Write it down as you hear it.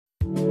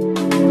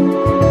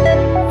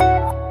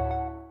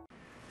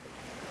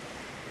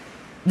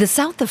The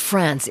south of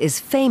France is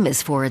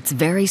famous for its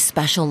very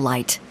special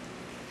light.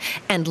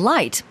 And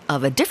light,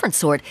 of a different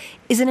sort,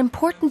 is an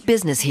important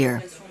business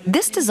here.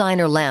 This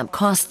designer lamp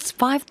costs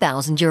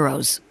 5,000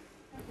 euros.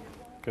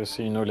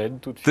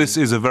 This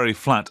is a very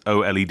flat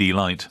OLED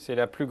light,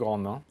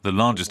 the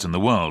largest in the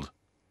world.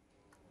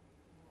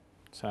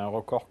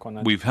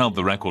 We've held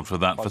the record for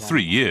that for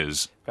 3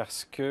 years.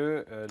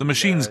 The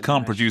machines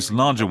can't produce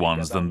larger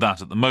ones than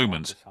that at the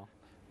moment.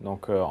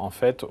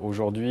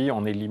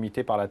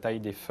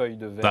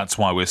 That's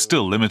why we're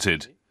still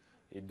limited.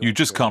 You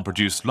just can't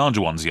produce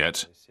larger ones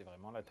yet.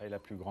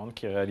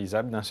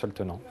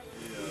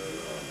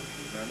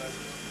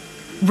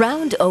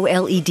 Round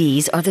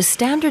OLEDs are the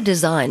standard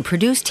design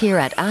produced here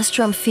at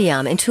Astrum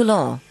Fiam in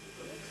Toulon.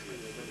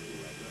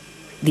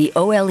 The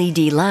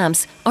OLED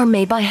lamps are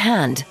made by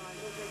hand.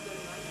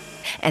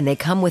 And they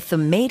come with the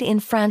Made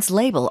in France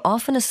label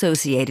often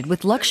associated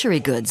with luxury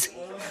goods.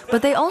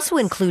 But they also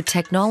include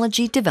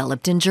technology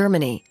developed in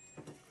Germany.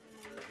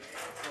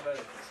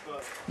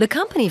 The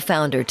company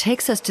founder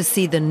takes us to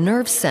see the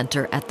nerve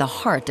center at the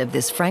heart of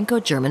this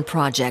Franco-German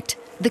project,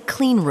 the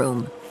clean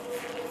room.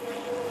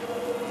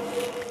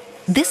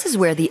 This is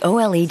where the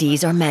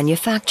OLEDs are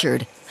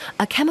manufactured.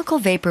 A chemical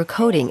vapor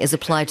coating is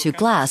applied to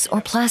glass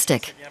or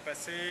plastic.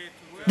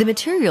 The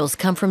materials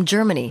come from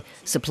Germany,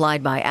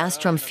 supplied by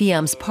Astrum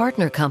Fiam's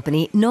partner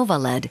company,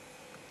 OLED.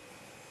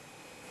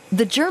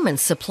 The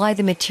Germans supply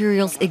the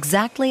materials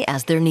exactly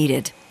as they're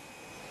needed.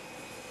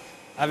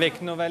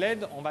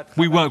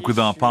 We work with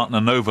our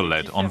partner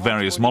OLED on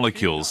various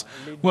molecules,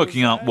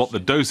 working out what the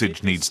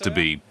dosage needs to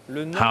be,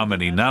 how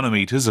many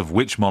nanometers of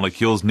which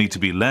molecules need to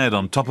be layered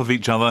on top of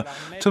each other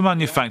to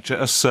manufacture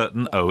a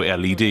certain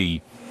OLED.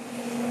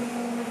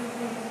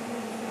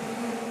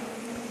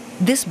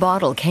 This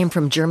bottle came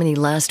from Germany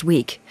last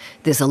week.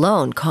 This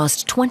alone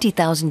cost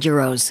 20,000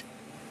 euros.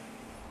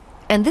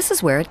 And this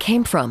is where it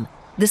came from,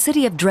 the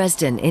city of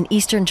Dresden in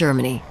eastern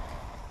Germany.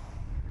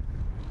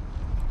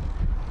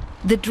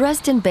 The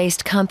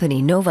Dresden-based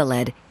company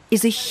OLED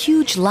is a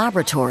huge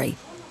laboratory,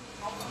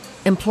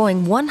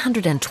 employing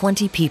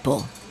 120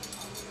 people.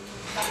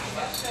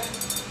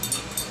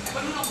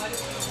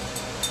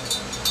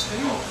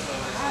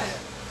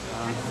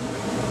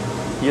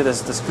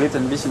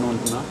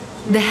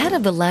 The head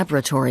of the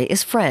laboratory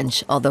is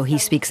French, although he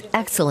speaks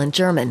excellent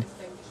German.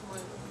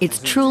 It's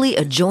truly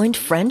a joint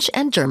French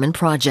and German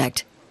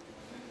project.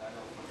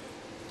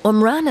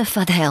 Omrane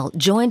Fadhel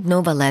joined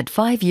OLED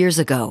 5 years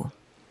ago.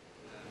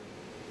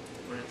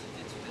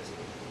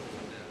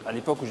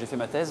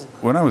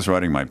 When I was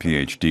writing my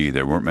PhD,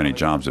 there weren't many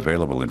jobs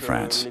available in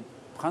France.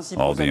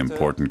 All the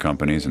important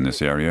companies in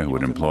this area who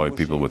would employ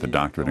people with a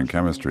doctorate in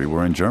chemistry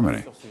were in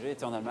Germany.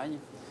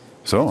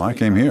 So I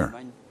came here.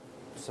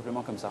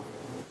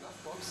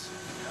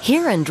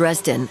 Here in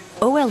Dresden,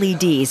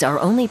 OLEDs are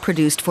only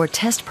produced for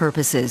test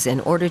purposes in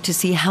order to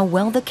see how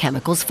well the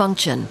chemicals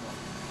function.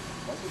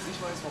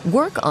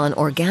 Work on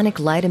organic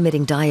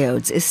light-emitting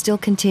diodes is still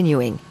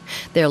continuing.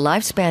 Their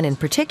lifespan in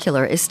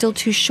particular is still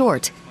too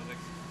short,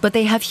 but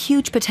they have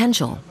huge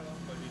potential.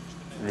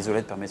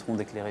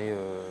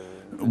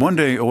 One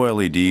day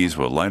OLEDs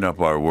will light up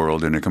our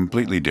world in a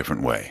completely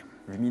different way.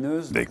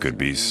 They could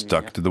be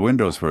stuck to the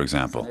windows, for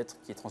example.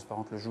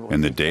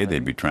 In the day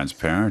they'd be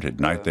transparent,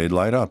 at night they'd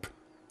light up.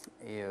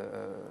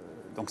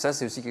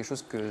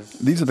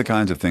 These are the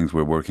kinds of things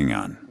we're working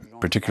on,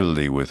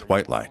 particularly with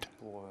white light.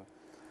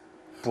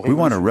 We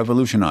want to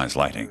revolutionize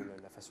lighting.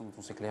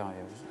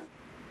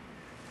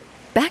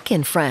 Back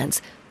in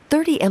France,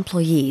 30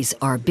 employees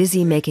are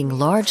busy making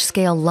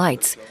large-scale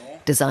lights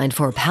designed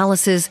for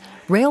palaces,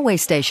 railway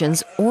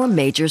stations, or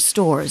major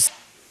stores.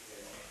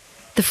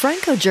 The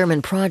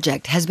Franco-German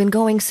project has been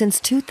going since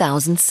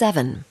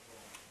 2007.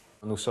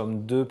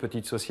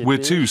 We're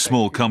two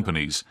small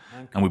companies,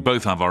 and we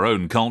both have our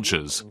own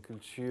cultures.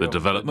 The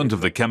development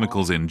of the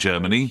chemicals in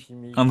Germany,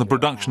 and the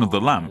production of the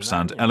lamps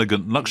and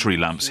elegant luxury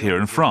lamps here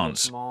in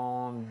France.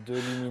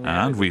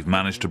 And we've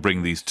managed to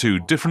bring these two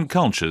different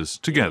cultures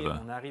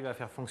together.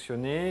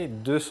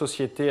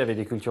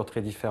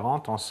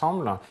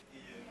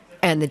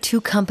 And the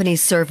two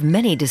companies serve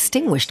many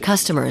distinguished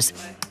customers.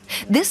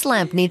 This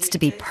lamp needs to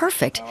be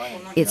perfect.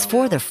 It's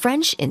for the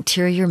French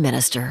Interior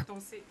Minister.